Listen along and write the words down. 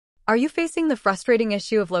Are you facing the frustrating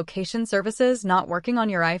issue of location services not working on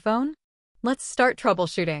your iPhone? Let's start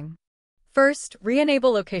troubleshooting. First,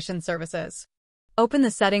 re-enable location services. Open the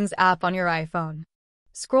Settings app on your iPhone.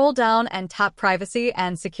 Scroll down and tap Privacy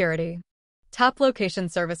and Security. Tap Location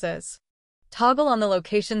Services. Toggle on the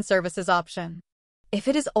Location Services option. If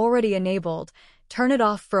it is already enabled, turn it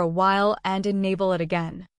off for a while and enable it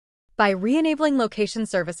again. By re-enabling location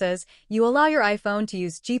services, you allow your iPhone to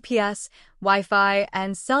use GPS, Wi-Fi,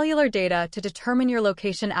 and cellular data to determine your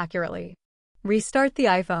location accurately. Restart the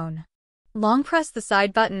iPhone. Long press the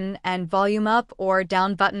side button and volume up or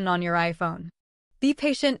down button on your iPhone. Be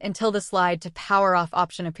patient until the slide to power off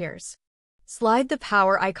option appears. Slide the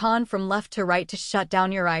power icon from left to right to shut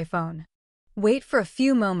down your iPhone. Wait for a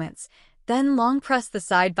few moments, then long press the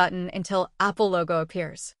side button until Apple logo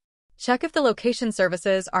appears. Check if the location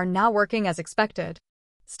services are now working as expected.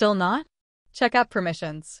 Still not? Check app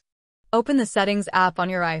permissions. Open the Settings app on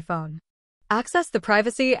your iPhone. Access the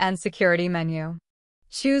Privacy and Security menu.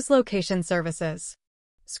 Choose Location Services.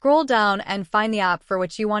 Scroll down and find the app for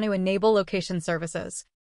which you want to enable location services.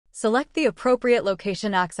 Select the appropriate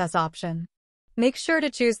location access option. Make sure to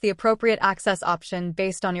choose the appropriate access option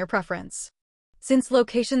based on your preference. Since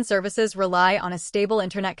location services rely on a stable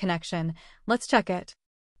internet connection, let's check it.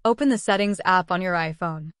 Open the Settings app on your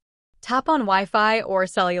iPhone. Tap on Wi-Fi or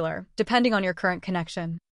Cellular, depending on your current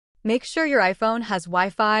connection. Make sure your iPhone has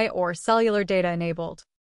Wi-Fi or cellular data enabled.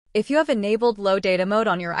 If you have enabled low data mode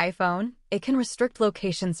on your iPhone, it can restrict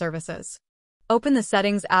location services. Open the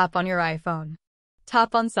Settings app on your iPhone.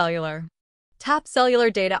 Tap on Cellular. Tap Cellular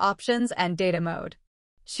Data Options and Data Mode.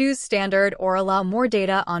 Choose Standard or allow more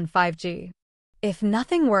data on 5G. If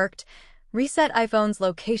nothing worked, reset iPhone's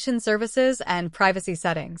location services and privacy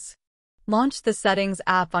settings. Launch the Settings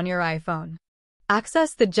app on your iPhone.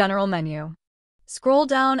 Access the General menu. Scroll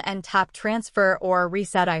down and tap Transfer or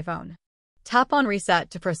Reset iPhone. Tap on Reset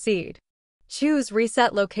to proceed. Choose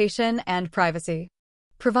Reset Location and Privacy.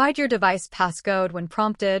 Provide your device passcode when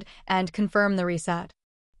prompted and confirm the reset.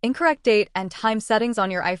 Incorrect date and time settings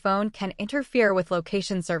on your iPhone can interfere with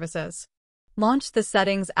location services. Launch the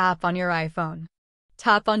Settings app on your iPhone.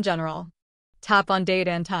 Tap on General. Tap on Date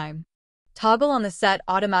and Time. Toggle on the Set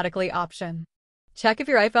Automatically option. Check if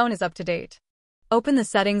your iPhone is up to date. Open the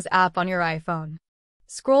Settings app on your iPhone.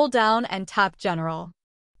 Scroll down and tap General.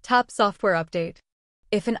 Tap Software Update.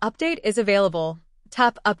 If an update is available,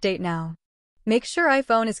 tap Update Now. Make sure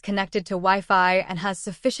iPhone is connected to Wi-Fi and has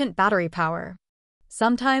sufficient battery power.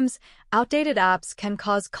 Sometimes, outdated apps can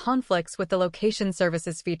cause conflicts with the Location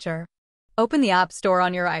Services feature. Open the App Store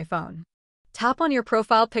on your iPhone. Tap on your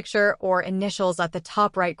profile picture or initials at the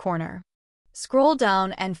top right corner. Scroll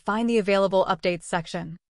down and find the Available Updates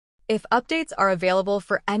section. If updates are available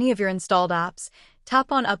for any of your installed apps,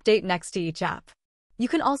 tap on Update next to each app. You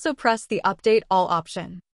can also press the Update All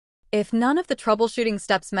option. If none of the troubleshooting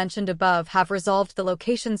steps mentioned above have resolved the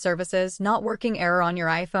location services not working error on your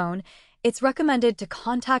iPhone, it's recommended to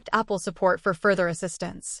contact Apple support for further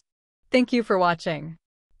assistance. Thank you for watching.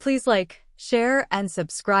 Please like, share, and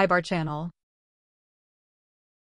subscribe our channel.